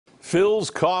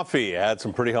Philz Coffee had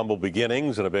some pretty humble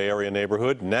beginnings in a Bay Area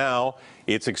neighborhood. Now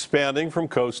it's expanding from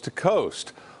coast to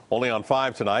coast. Only on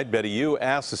 5 tonight, Betty Yu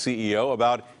asked the CEO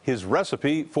about his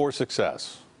recipe for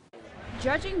success.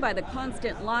 Judging by the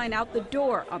constant line out the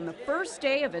door on the first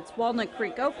day of its Walnut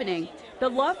Creek opening, the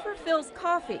love for Philz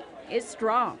Coffee is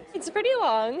strong. It's pretty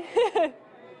long.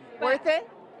 Worth it?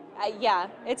 Yeah,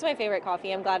 it's my favorite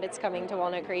coffee. I'm glad it's coming to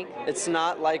Walnut Creek. It's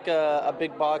not like a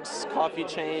big box coffee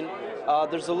chain.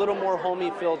 There's a little more homey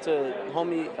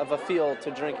of a feel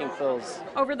to drinking Philz.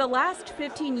 Over the last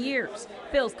 15 years,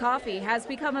 Philz Coffee has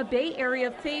become a Bay Area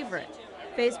favorite.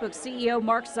 Facebook CEO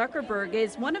Mark Zuckerberg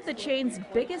is one of the chain's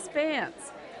biggest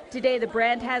fans. Today, the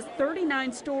brand has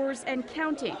 39 stores and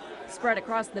counting, spread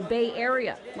across the Bay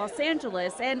Area, Los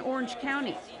Angeles, and Orange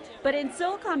County. But in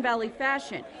Silicon Valley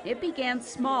fashion, it began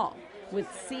small, with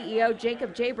CEO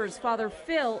Jacob Jaber's father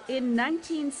Phil in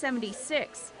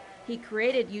 1976. He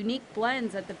created unique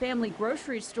blends at the family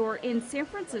grocery store in San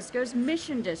Francisco's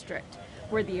Mission District,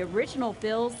 where the original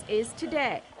Philz is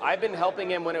today. I've been helping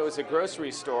him when it was a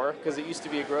grocery store, because it used to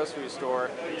be a grocery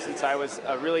store. Since I was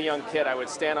a really young kid, I would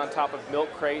stand on top of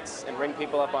milk crates and ring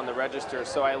people up on the register.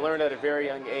 So I learned at a very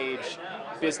young age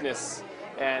business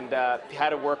and how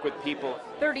to work with people.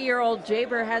 30-year-old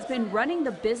Jaber has been running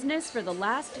the business for the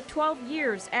last 12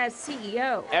 years as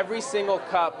CEO. Every single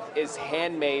cup is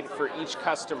handmade for each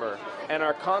customer, and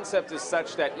our concept is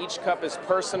such that each cup is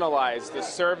personalized, the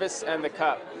service and the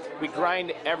cup. We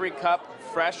grind every cup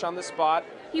fresh on the spot.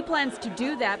 He plans to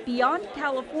do that beyond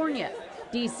California.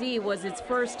 D.C. was its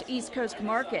first East Coast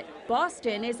market.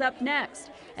 Boston is up next,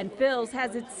 and Philz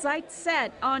has its sights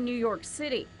set on New York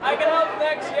City. I can help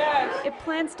next, yes! It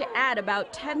plans to add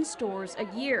about 10 stores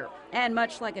a year, and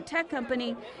much like a tech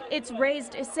company, it's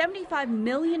raised $75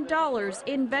 million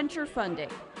in venture funding.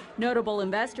 Notable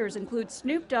investors include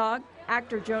Snoop Dogg,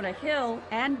 actor Jonah Hill,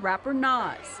 and rapper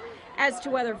Nas. As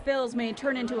to whether Philz may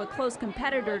turn into a close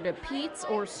competitor to Pete's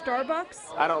or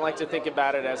Starbucks, I don't like to think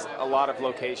about it as a lot of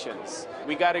locations.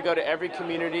 We got to go to every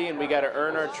community, and we got to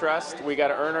earn our trust, we got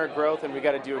to earn our growth, and we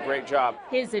got to do a great job.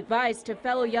 His advice to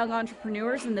fellow young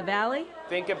entrepreneurs in the Valley?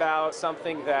 Think about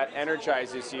something that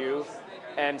energizes you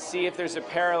and see if there's a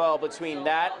parallel between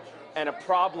that and a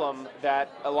problem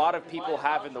that a lot of people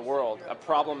have in the world, a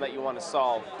problem that you want to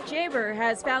solve. Jaber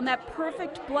has found that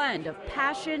perfect blend of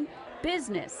passion,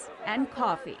 business, and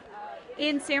coffee.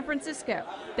 In San Francisco,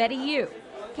 Betty Yu,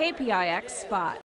 KPIX 5.